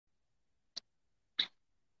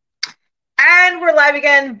we're live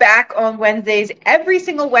again, back on Wednesdays, every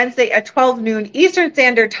single Wednesday at 12 noon Eastern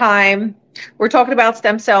Standard Time. We're talking about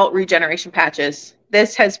stem cell regeneration patches.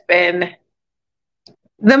 This has been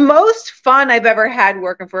the most fun I've ever had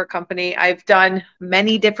working for a company. I've done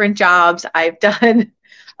many different jobs. I've done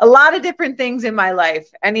a lot of different things in my life,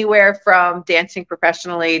 anywhere from dancing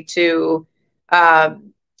professionally to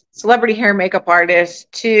celebrity hair and makeup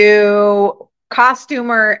artist to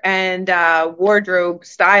costumer and wardrobe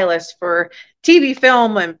stylist for TV,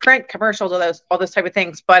 film, and print commercials, all those type of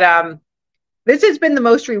things. But this has been the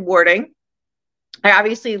most rewarding. I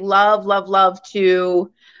obviously love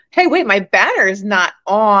to. Hey, wait, my banner is not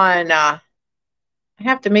on. I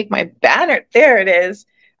have to make my banner. There it is.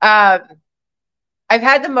 I've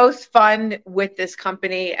had the most fun with this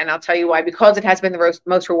company, and I'll tell you why. Because it has been the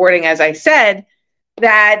most rewarding, as I said,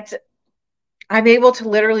 that I'm able to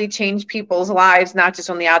literally change people's lives, not just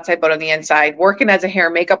on the outside, but on the inside. Working as a hair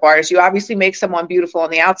and makeup artist, you obviously make someone beautiful on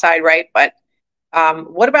the outside, right? But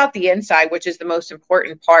what about the inside, which is the most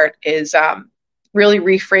important part, is really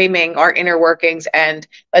reframing our inner workings. And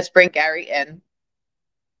let's bring Gary in.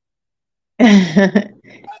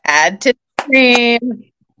 Add to the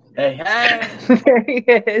stream. Hey, hey. There he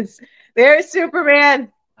is. There's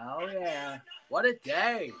Superman. Oh, yeah. What a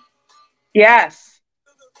day. Yes.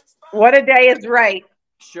 What a day is right.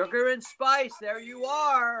 Sugar and spice. There you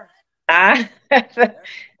are. That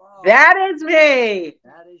is me.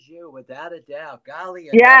 That is you, without a doubt. Golly.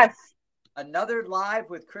 Yes. Another live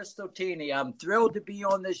with Crystal Tini. I'm thrilled to be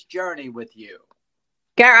on this journey with you.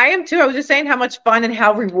 Gary, I am too. I was just saying how much fun and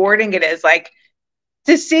how rewarding it is. Like,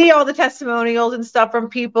 to see all the testimonials and stuff from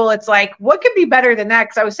people, it's like, what could be better than that?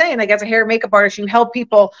 Because I was saying, like, as a hair and makeup artist, you help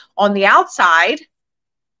people on the outside,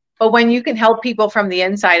 but when you can help people from the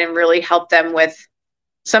inside and really help them with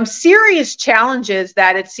some serious challenges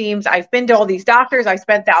that it seems, I've been to all these doctors, I've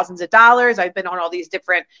spent thousands of dollars, I've been on all these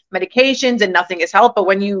different medications and nothing has helped. But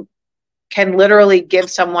when you can literally give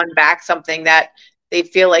someone back something that they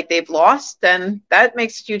feel like they've lost, then that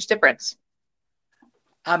makes a huge difference.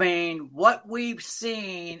 I mean, what we've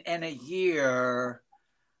seen in a year,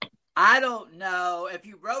 I don't know if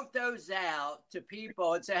you wrote those out to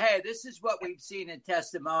people and say, hey, this is what we've seen in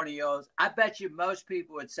testimonials. I bet you most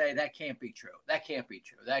people would say that can't be true. That can't be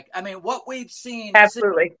true. What we've seen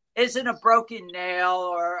Absolutely isn't a broken nail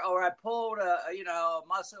or I pulled a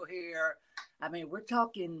muscle here. I mean, we're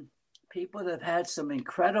talking people that have had some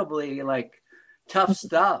incredibly tough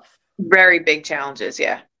stuff. Very big challenges.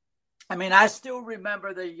 Yeah. I mean, I still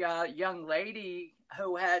remember the young lady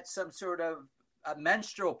who had some sort of a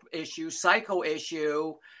menstrual issue, cycle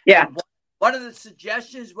issue. Yeah. And one of the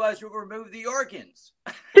suggestions was to remove the organs.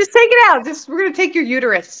 Just take it out. We're going to take your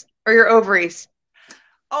uterus or your ovaries.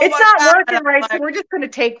 It's not working right, so we're just going to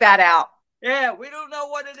take that out. Yeah, we don't know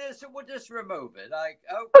what it is, so we'll just remove it.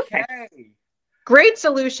 Okay. Great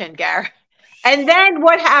solution, Gar. And then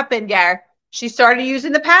what happened, Gar? She started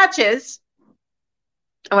using the patches.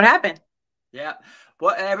 And what happened? Yeah.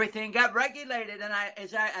 Well, everything got regulated, and I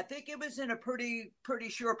think it was in a pretty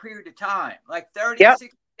short period of time, like 30, yep.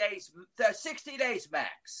 60 days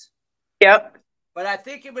max. Yep. But I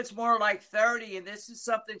think it was more like 30, and this is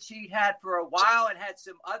something she'd had for a while and had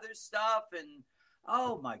some other stuff, and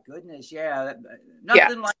oh my goodness, yeah,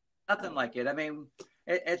 nothing like it. I mean,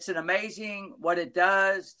 it's an amazing what it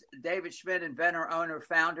does. David Schmidt, inventor, owner,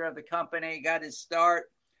 founder of the company, got his start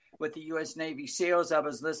with the U.S. Navy SEALs. I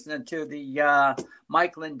was listening to the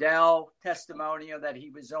Mike Lindell testimonial that he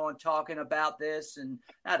was on talking about this, and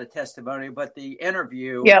not a testimonial, but the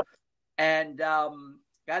interview. Yep. And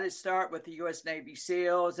got his start with the U.S. Navy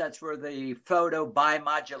SEALs. That's where the photo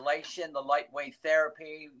biomodulation, the lightweight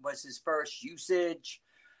therapy, was his first usage.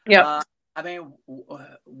 Yep. I mean,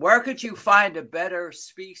 where could you find a better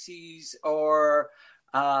species or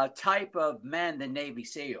type of men than Navy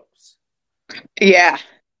SEALs? Yeah.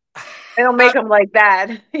 They don't make them like that.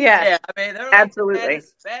 Yeah. Yeah, I mean, they're absolutely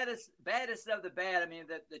baddest of the bad. I mean,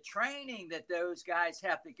 the training that those guys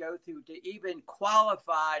have to go through to even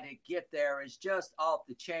qualify to get there is just off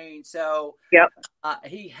the chain. So yep.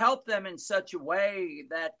 He helped them in such a way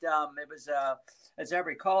that it was, as I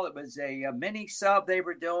recall, it was a mini sub they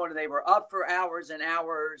were doing. And they were up for hours and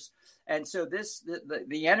hours. And so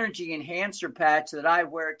the energy enhancer patch that I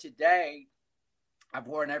wear today, I've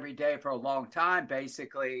worn every day for a long time,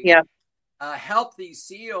 basically. Yeah. Helped these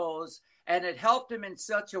SEALs, and it helped him in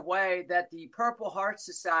such a way that the Purple Heart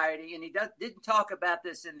Society, and he didn't talk about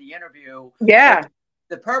this in the interview. Yeah.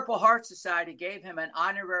 The Purple Heart Society gave him an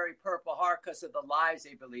honorary Purple Heart because of the lives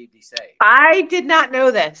they believed he saved. I did not know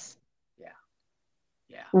this.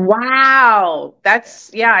 Yeah. Wow.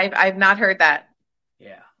 That's, I've not heard that.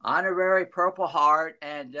 Yeah. honorary Purple Heart.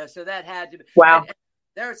 And so that had to be. Wow. And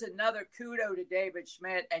there's another kudo to David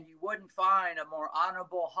Schmidt, and you wouldn't find a more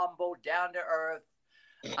honorable, humble, down to earth,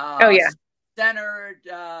 Oh yeah. centered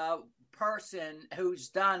person who's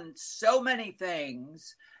done so many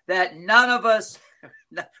things that none of us,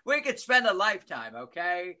 we could spend a lifetime,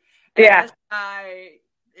 okay? And yeah. This guy,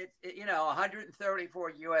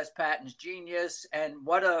 134 U.S. patents, genius, and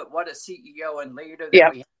what a CEO and leader that we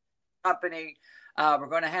have in the company. We're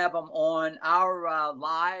going to have him on our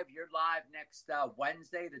live. You're live next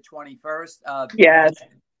Wednesday, the 21st. Yes.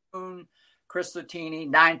 Chris Latini,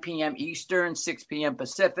 9 p.m. Eastern, 6 p.m.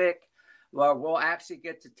 Pacific. Well, we'll actually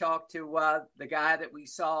get to talk to the guy that we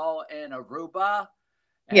saw in Aruba.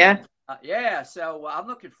 And, so I'm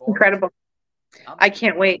looking forward. Incredible. I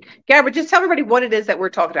can't wait. Gabby, just tell everybody what it is that we're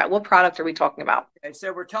talking about. What product are we talking about? Okay,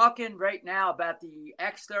 so we're talking right now about the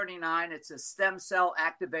X39. It's a stem cell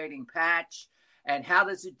activating patch. And how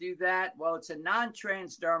does it do that? Well, it's a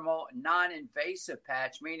non-transdermal, non-invasive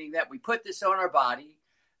patch, meaning that we put this on our body.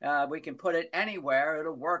 We can put it anywhere.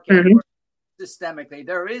 It'll work anywhere systemically.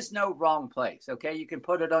 There is no wrong place, okay? You can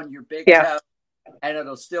put it on your big toe, and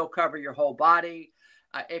it'll still cover your whole body.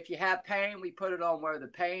 If you have pain, we put it on where the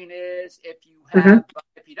pain is. If you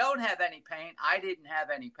don't have any pain, I didn't have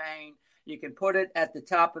any pain. You can put it at the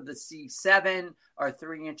top of the C7 or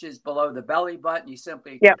 3 inches below the belly button. You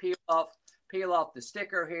simply peel off the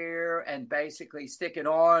sticker here and basically stick it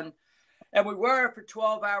on. And we wear it for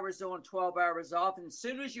 12 hours on, 12 hours off. And as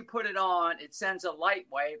soon as you put it on, it sends a light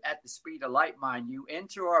wave at the speed of light, mind you,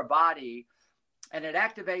 into our body. And it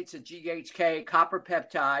activates a GHK copper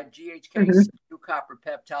peptide, GHK copper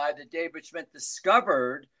peptide that David Schmidt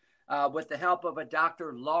discovered with the help of a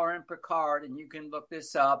Dr. Lauren Picard. And you can look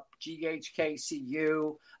this up,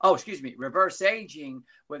 reverse aging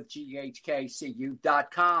with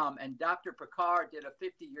GHKCU.com. And Dr. Picard did a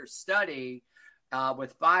 50-year study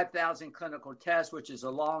with 5,000 clinical tests, which is a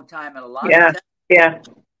long time and a lot of tests. Yeah.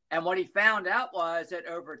 And what he found out was that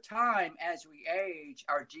over time, as we age,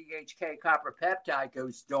 our GHK copper peptide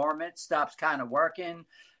goes dormant, stops kind of working.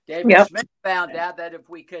 David Schmidt found out that if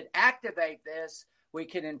we could activate this, we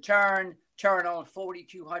can in turn turn on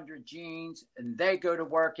 4,200 genes, and they go to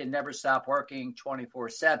work and never stop working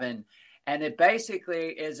 24/7. And it basically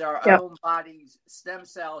is our own body's stem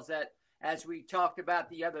cells that, as we talked about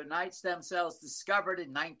the other night, stem cells discovered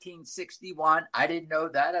in 1961. I didn't know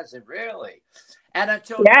that. I said, really? And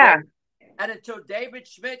until David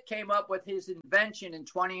Schmidt came up with his invention in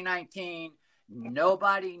 2019,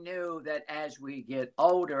 nobody knew that as we get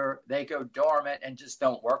older, they go dormant and just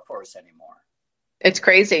don't work for us anymore. It's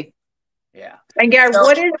crazy. Yeah. And Gary,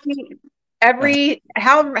 what is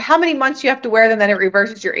how many months you have to wear them, then it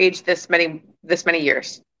reverses your age this many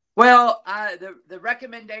years? Well, the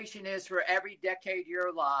recommendation is for every decade you're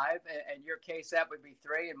alive. In your case, that would be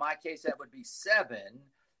 3. In my case, that would be 7.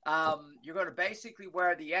 You're going to basically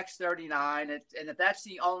wear the X39. And if that's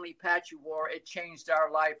the only patch you wore, it changed our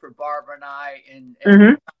life for Barbara and I in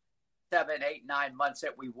 7, 8, 9 months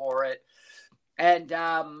that we wore it. And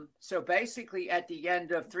so basically at the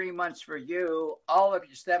end of 3 months for you, all of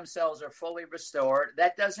your stem cells are fully restored.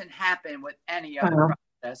 That doesn't happen with any other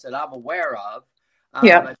process that I'm aware of.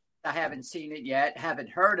 I haven't seen it yet, haven't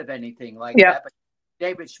heard of anything like that. But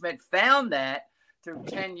David Schmidt found that through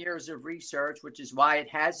 10 years of research, which is why it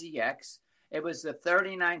has the X. It was the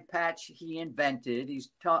 39th patch he invented. He's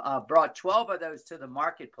brought 12 of those to the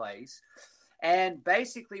marketplace. And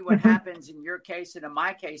basically what happens in your case and in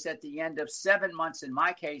my case, at the end of 7 months, in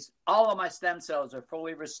my case, all of my stem cells are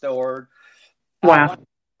fully restored. Wow.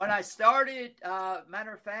 When I started,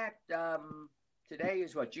 matter of fact, today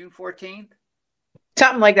is June 14th?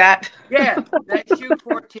 Something like that. Yeah, that's June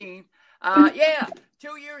 14th.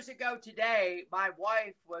 2 years ago today, my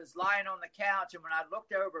wife was lying on the couch, and when I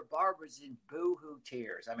looked over, Barbara's in boo-hoo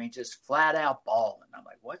tears. I mean, just flat out bawling. I'm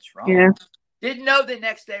like, what's wrong? Yeah. Didn't know the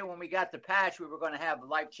next day when we got the patch, we were going to have a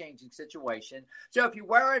life-changing situation. So if you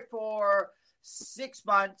wear it for 6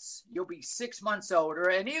 months, you'll be 6 months older.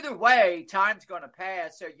 And either way, time's going to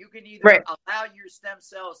pass. So you can either allow your stem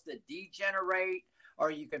cells to degenerate,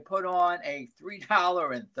 or you can put on a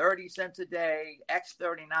 $3.30 a day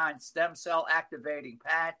X39 stem cell activating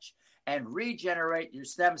patch and regenerate your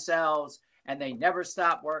stem cells. And they never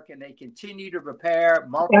stop working. They continue to repair,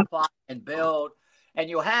 multiply, and build. And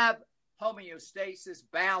you'll have homeostasis,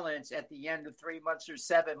 balance at the end of 3 months or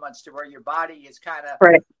 7 months, to where your body is kind of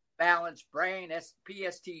balanced. Brain,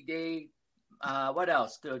 PSTD, what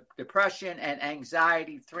else? Depression and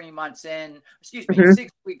anxiety 3 months in, 6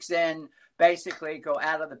 weeks in, basically go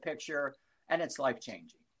out of the picture, and it's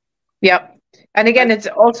life-changing. Yep. And again, it's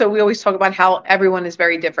also, we always talk about how everyone is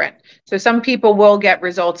very different. So some people will get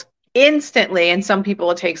results instantly, and some people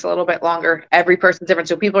it takes a little bit longer. Every person's different.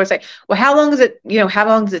 So people are saying, well, how long is it, how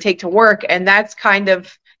long does it take to work? And that's kind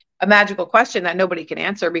of a magical question that nobody can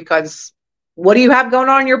answer, because what do you have going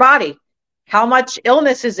on in your body? How much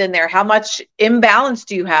illness is in there? How much imbalance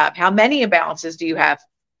do you have? How many imbalances do you have?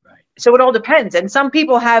 Right. So it all depends. And some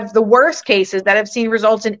people have the worst cases that have seen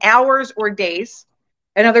results in hours or days,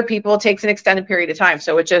 and other people it takes an extended period of time.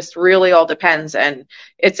 So it just really all depends. And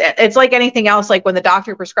it's like anything else. Like when the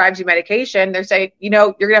doctor prescribes you medication, they're saying,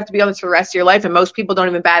 you're gonna have to be on this for the rest of your life. And most people don't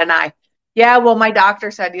even bat an eye. Yeah, well, my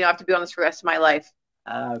doctor said, I have to be on this for the rest of my life.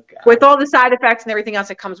 Okay. With all the side effects and everything else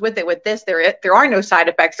that comes with it. With this, there are no side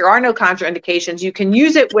effects. There are no contraindications. You can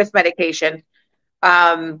use it with medication.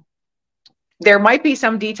 There might be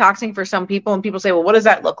some detoxing for some people, and people say, well, what does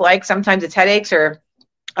that look like? Sometimes it's headaches or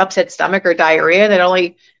upset stomach or diarrhea that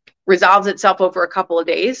only resolves itself over a couple of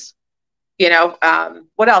days.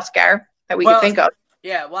 What else, Gar, that we could think of?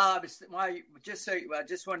 Yeah, I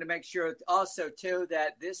just wanted to make sure also too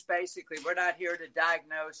that this basically, we're not here to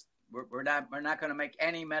diagnose. We're not going to make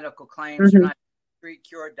any medical claims. Mm-hmm. We're not treat,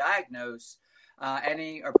 cure, diagnose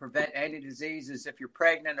any or prevent any diseases. If you're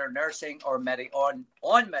pregnant or nursing or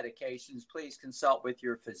on medications, please consult with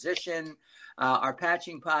your physician. Our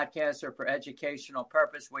patching podcasts are for educational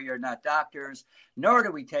purpose. We are not doctors, nor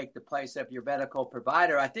do we take the place of your medical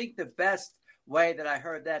provider. I think the best way that I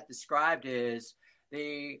heard that described is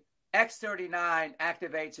the X39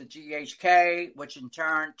 activates a GHK, which in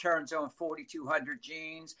turn turns on 4,200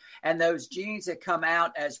 genes. And those genes that come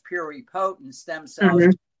out as pluripotent stem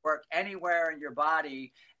cells work anywhere in your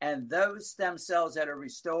body. And those stem cells that are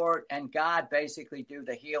restored and God basically do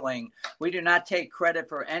the healing. We do not take credit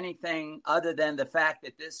for anything other than the fact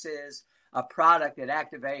that this is a product that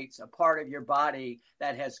activates a part of your body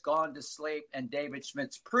that has gone to sleep. And David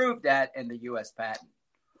Schmidt's proved that in the U.S. patent.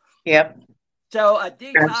 Yep. So a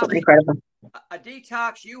detox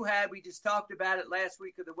you had, we just talked about it last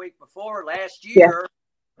week or the week before, last year.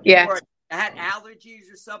 Yeah. You had allergies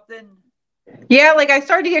or something? Yeah, like I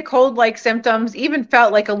started to get cold-like symptoms, even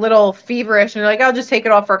felt like a little feverish, and like, I'll just take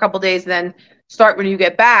it off for a couple of days and then start when you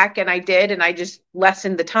get back. And I did, and I just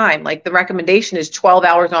lessened the time. Like the recommendation is 12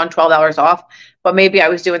 hours on, 12 hours off, but maybe I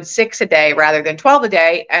was doing 6 a day rather than 12 a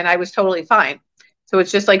day, and I was totally fine. So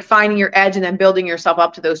it's just like finding your edge and then building yourself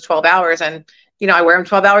up to those 12 hours. And, I wear them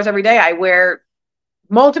 12 hours every day. I wear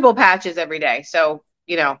multiple patches every day. So,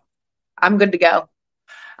 I'm good to go.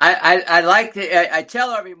 I like to, I tell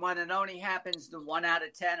everyone it only happens to 1 out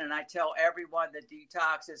of 10. And I tell everyone that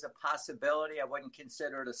detox is a possibility. I wouldn't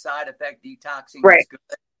consider it a side effect. Detoxing is good.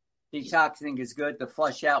 Detoxing is good to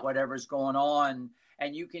flush out whatever's going on.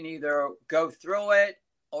 And you can either go through it,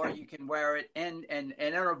 or you can wear it in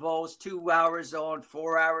intervals, 2 hours on,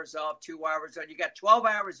 4 hours off, 2 hours on. You got 12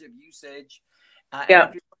 hours of usage. And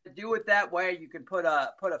if you want to do it that way, you can put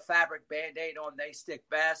a fabric Band-Aid on. They stick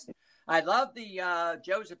best. I love the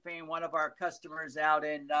Josephine, one of our customers out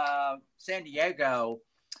in San Diego,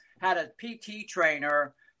 had a PT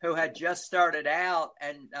trainer who had just started out,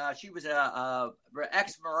 and she was a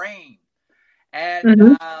ex-Marine.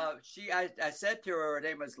 And I said to her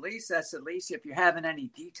name was Lisa. I said, Lisa, if you're having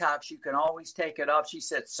any detox, you can always take it off. She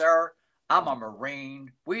said, sir, I'm a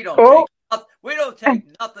Marine. We don't take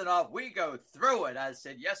nothing off. We go through it. I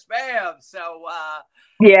said, yes, ma'am. So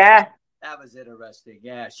that was interesting.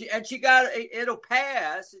 Yeah. She got it'll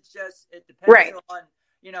pass. It's just it depends on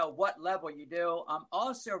what level you do. I'm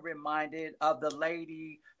also reminded of the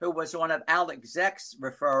lady who was one of Alex Zeck's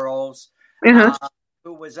referrals,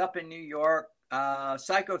 who was up in New York.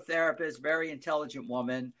 Psychotherapist, very intelligent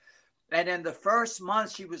woman. And in the first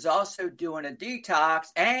month, she was also doing a detox,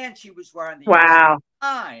 and she was wearing the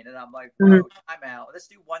X39. And I'm like, whoa, time out. Let's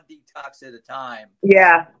do one detox at a time.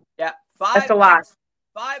 Yeah. That's a lot.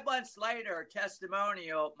 5 months later,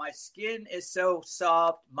 testimonial, my skin is so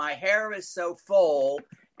soft, my hair is so full,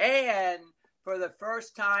 and for the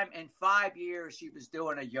first time in 5 years, she was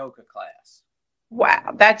doing a yoga class.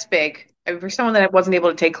 Wow, that's big. For someone that wasn't able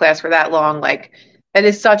to take class for that long, like that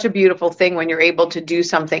is such a beautiful thing when you're able to do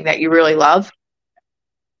something that you really love.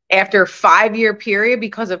 After a 5-year period,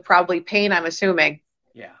 because of probably pain, I'm assuming.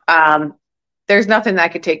 Yeah. There's nothing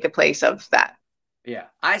that could take the place of that. Yeah.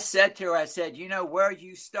 I said to her, where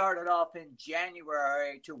you started off in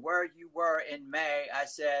January to where you were in May, I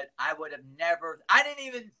said, I didn't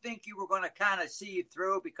even think you were going to kind of see it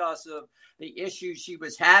through because of the issues she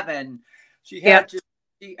was having. She had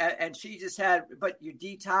she just had, but you're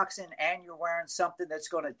detoxing and you're wearing something that's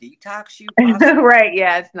going to detox you. Right.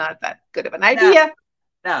 Yeah. It's not that good of an idea.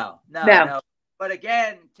 No. But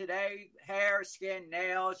again, today, hair, skin,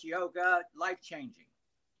 nails, yoga, life-changing.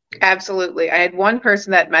 Absolutely. I had one person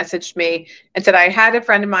that messaged me and said, I had a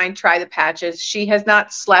friend of mine try the patches. She has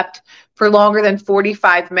not slept for longer than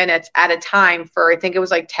 45 minutes at a time for, I think it was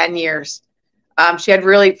like 10 years. She had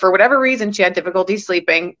really, for whatever reason, she had difficulty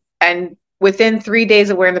sleeping. And within 3 days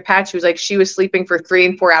of wearing the patch, she was like, she was sleeping for 3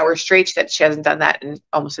 and 4 hours straight. She said she hasn't done that in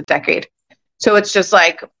almost a decade. So it's just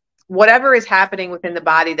like, whatever is happening within the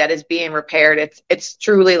body that is being repaired, it's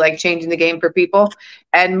truly like changing the game for people.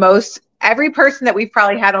 And every person that we've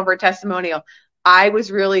probably had over a testimonial, I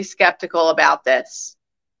was really skeptical about this.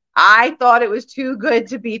 I thought it was too good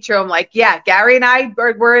to be true. I'm like, yeah, Gary and I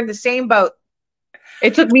were in the same boat.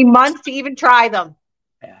 It took me months to even try them.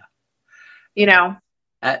 Yeah. You know?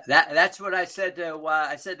 That's what I said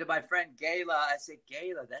to my friend Gayla. I said,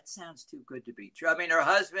 Gayla, that sounds too good to be true. I mean, her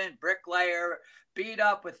husband, bricklayer, beat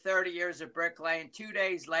up with 30 years of bricklaying. 2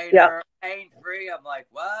 days later, pain-free. I'm like,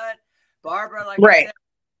 what? Barbara, like I said,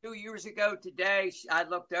 2 years ago today, I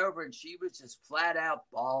looked over and she was just flat out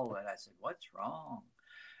bawling. I said, what's wrong?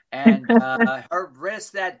 And her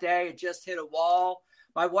wrist that day just hit a wall.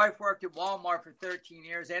 My wife worked at Walmart for 13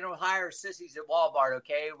 years. They don't hire sissies at Walmart,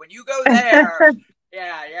 okay? When you go there,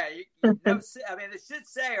 yeah. You know, I mean, it should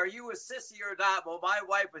say, are you a sissy or not? Well, my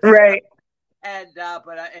wife was right. And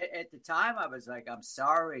but at the time, I was like, I'm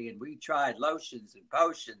sorry. And we tried lotions and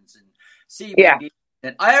potions and CBD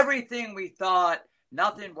and everything we thought.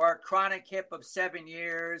 Nothing worked. Chronic hip of 7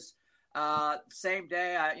 years. Same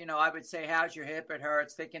day, I would say, how's your hip? It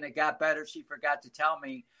hurts. Thinking it got better. She forgot to tell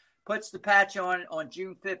me. Puts the patch on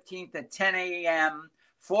June 15th at 10 a.m.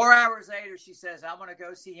 4 hours later, she says, I'm going to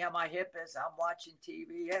go see how my hip is. I'm watching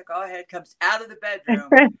TV. Yeah, go ahead. Comes out of the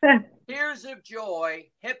bedroom. Tears of joy.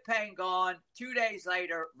 Hip pain gone. 2 days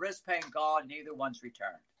later, wrist pain gone. Neither one's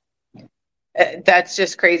returned. That's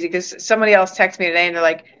just crazy because somebody else texted me today and they're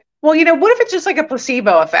like, well, what if it's just like a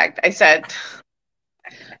placebo effect? I said,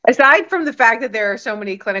 aside from the fact that there are so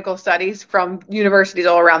many clinical studies from universities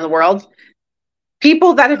all around the world,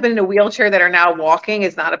 people that have been in a wheelchair that are now walking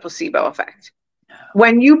is not a placebo effect. No.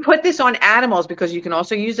 When you put this on animals, because you can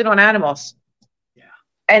also use it on animals. Yeah.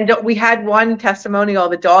 And we had one testimonial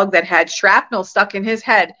of a dog that had shrapnel stuck in his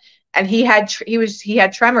head, and he had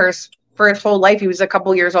tremors for his whole life. He was a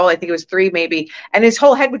couple years old. I think it was 3 maybe. And his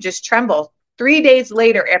whole head would just tremble. 3 days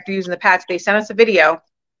later, after using the patch, they sent us a video,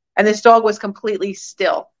 and this dog was completely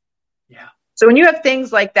still. Yeah. So when you have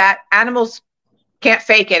things like that, animals can't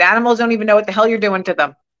fake it. Animals don't even know what the hell you're doing to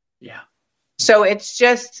them. Yeah. So it's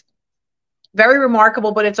just very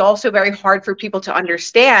remarkable, but it's also very hard for people to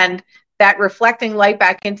understand that reflecting light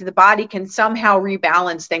back into the body can somehow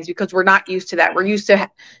rebalance things because we're not used to that. We're used to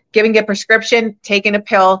giving a prescription, taking a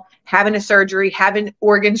pill, having a surgery, having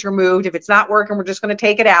organs removed. If it's not working, we're just going to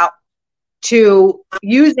take it out, to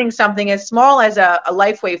using something as small as a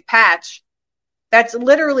LifeWave patch that's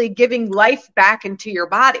literally giving life back into your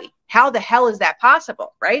body. How the hell is that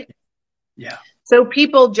possible, right? Yeah. So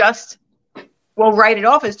people just will write it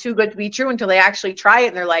off as too good to be true until they actually try it,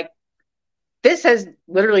 and they're like, this has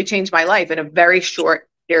literally changed my life in a very short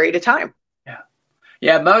period of time.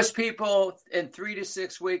 Yeah, most people in 3 to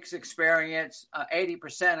 6 weeks experience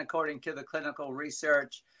 80%, according to the clinical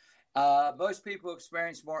research. Most people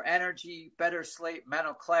experience more energy, better sleep,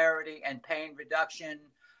 mental clarity, and pain reduction.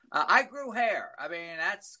 I grew hair. I mean,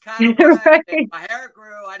 that's kind of what I think. My hair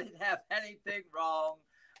grew. I didn't have anything wrong.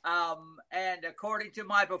 And according to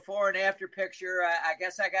my before and after picture, I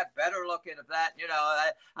guess I got better looking at that.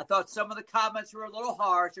 I thought some of the comments were a little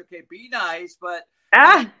harsh. Okay, be nice, but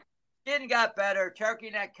skin got better. Turkey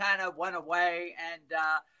neck kind of went away. And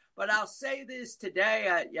but I'll say this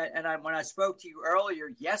today, when I spoke to you earlier,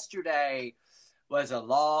 yesterday was a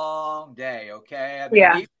long day. Okay, I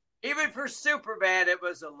mean, even for Superman, it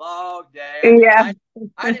was a long day.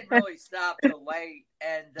 I didn't really stop till late.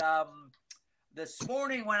 And this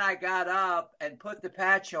morning when I got up and put the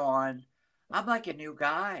patch on, I'm like a new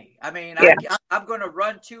guy. I mean, I'm going to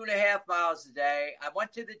run 2.5 miles a day. I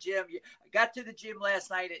went to the gym. I got to the gym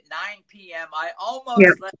last night at 9 p.m. I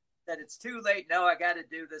almost left that it's too late. No, I got to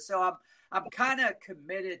do this. So I'm kind of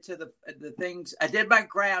committed to the things. I did my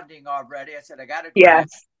grounding already. I said, I got to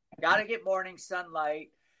got to get morning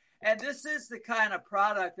sunlight. And this is the kind of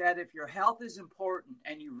product that if your health is important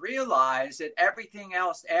and you realize that everything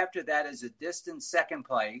else after that is a distant second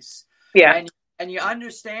place, and you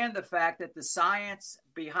understand the fact that the science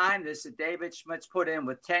behind this that David Schmidt's put in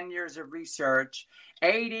with 10 years of research,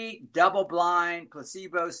 80 double-blind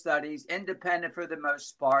placebo studies, independent for the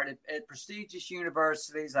most part, at prestigious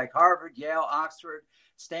universities like Harvard, Yale, Oxford,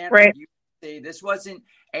 Stanford, See, this wasn't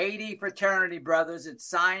 80 fraternity brothers. It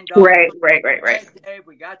signed off. Right. Dave,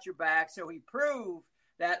 we got your back. So he proved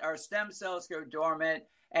that our stem cells go dormant.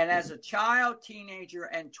 And as a child, teenager,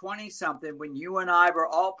 and 20-something, when you and I were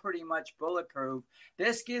all pretty much bulletproof,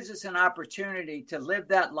 this gives us an opportunity to live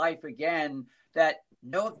that life again that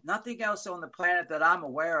nothing else on the planet that I'm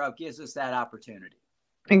aware of gives us that opportunity.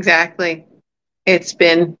 Exactly. It's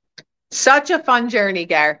been such a fun journey,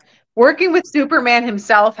 Gar. Working with Superman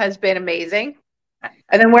himself has been amazing.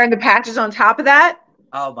 And then wearing the patches on top of that,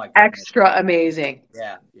 oh my goodness, extra amazing.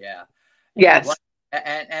 Yeah. Yes.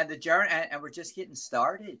 And the journey, and we're just getting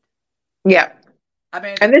started. Yeah. I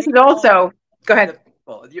mean, and this people, is also, go ahead.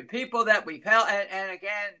 The people that we've helped, and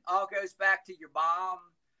again, all goes back to your mom.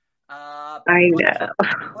 I know.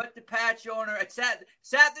 Put the patch on her. It sat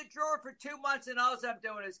in the drawer for 2 months, and all I'm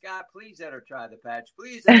doing is, God, please let her try the patch.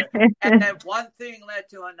 Please let her. And then one thing led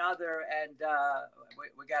to another, and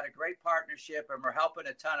we got a great partnership, and we're helping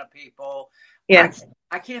a ton of people. Yes.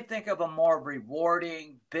 I can't think of a more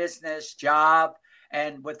rewarding business job,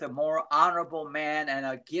 and with a more honorable man and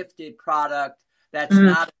a gifted product that's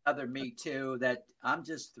not another Me Too, that I'm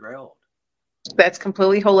just thrilled. That's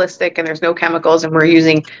completely holistic, and there's no chemicals, and we're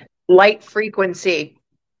using light frequency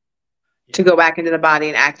to go back into the body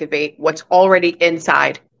and activate what's already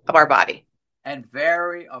inside of our body. And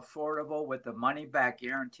very affordable with the money back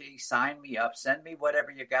guarantee. Sign me up. Send me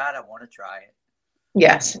whatever you got. I want to try it.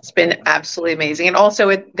 Yes, it's been absolutely amazing. And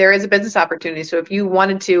also there is a business opportunity. So if you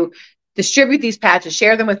wanted to distribute these patches,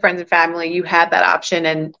 share them with friends and family, you have that option.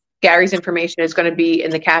 And Gary's information is going to be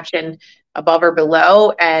in the caption above or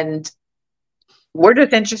below. And we're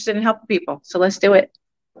just interested in helping people. So let's do it.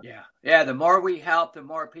 Yeah. The more we help, the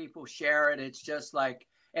more people share it. It's just like,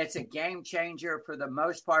 it's a game changer for the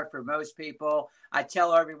most part for most people. I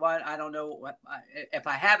tell everyone, I don't know if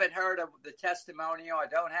I haven't heard of the testimonial, I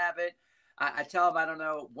don't have it. I tell them I don't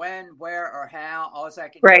know when, where, or how. All I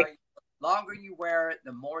can tell you, the longer you wear it,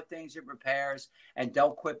 the more things it repairs, and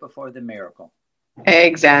don't quit before the miracle.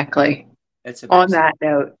 Exactly. It's amazing. On that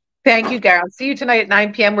note. Thank you, Gary. I'll see you tonight at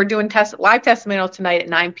 9 p.m. We're doing live testimonial tonight at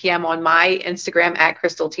 9 p.m. on my Instagram at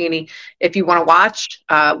Crystal Teeny. If you want to watch,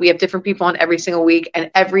 we have different people on every single week,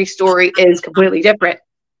 and every story is completely different.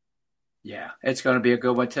 Yeah, it's going to be a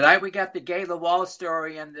good one. Tonight we got the Gayla Wall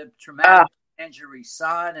story and the traumatic injury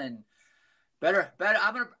son, and better.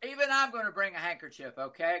 I'm going to bring a handkerchief,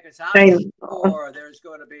 okay? Because I'm sure there's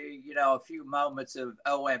going to be, a few moments of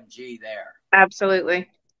OMG there.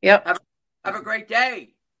 Absolutely. Yep. Have a great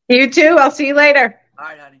day. You too. I'll see you later. All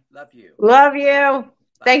right, honey. Love you. Love you. Bye.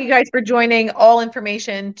 Thank you guys for joining. All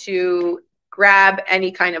information to grab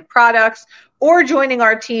any kind of products or joining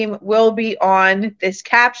our team will be on this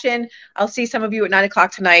caption. I'll see some of you at 9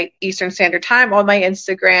 o'clock tonight, Eastern Standard Time, on my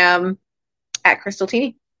Instagram at Crystal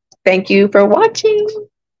Teeny. Thank you for watching.